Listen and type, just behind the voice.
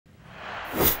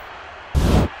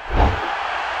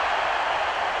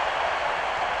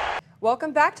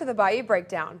Welcome back to the Bayou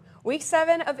Breakdown. Week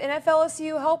 7 of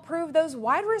NFLSU helped prove those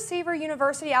wide receiver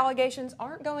university allegations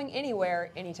aren't going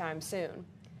anywhere anytime soon.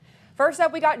 First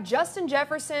up, we got Justin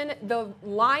Jefferson, the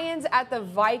Lions at the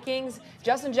Vikings.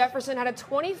 Justin Jefferson had a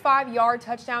 25-yard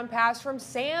touchdown pass from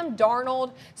Sam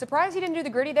Darnold. Surprised he didn't do the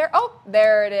gritty there. Oh,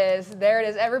 there it is. There it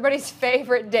is. Everybody's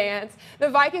favorite dance. The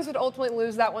Vikings would ultimately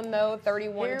lose that one, though,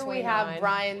 31-29. Here we have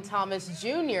Brian Thomas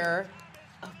Jr.,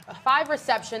 5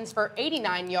 receptions for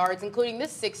 89 yards, including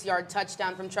this 6-yard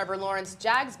touchdown from Trevor Lawrence.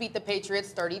 Jags beat the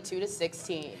Patriots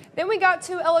 32-16. Then we got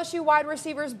 2 LSU wide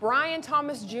receivers, Brian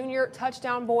Thomas Jr.,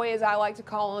 touchdown boy as I like to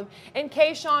call him, and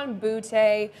Kayshon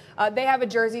Boutte. They have a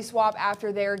jersey swap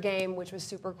after their game, which was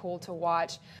super cool to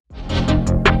watch.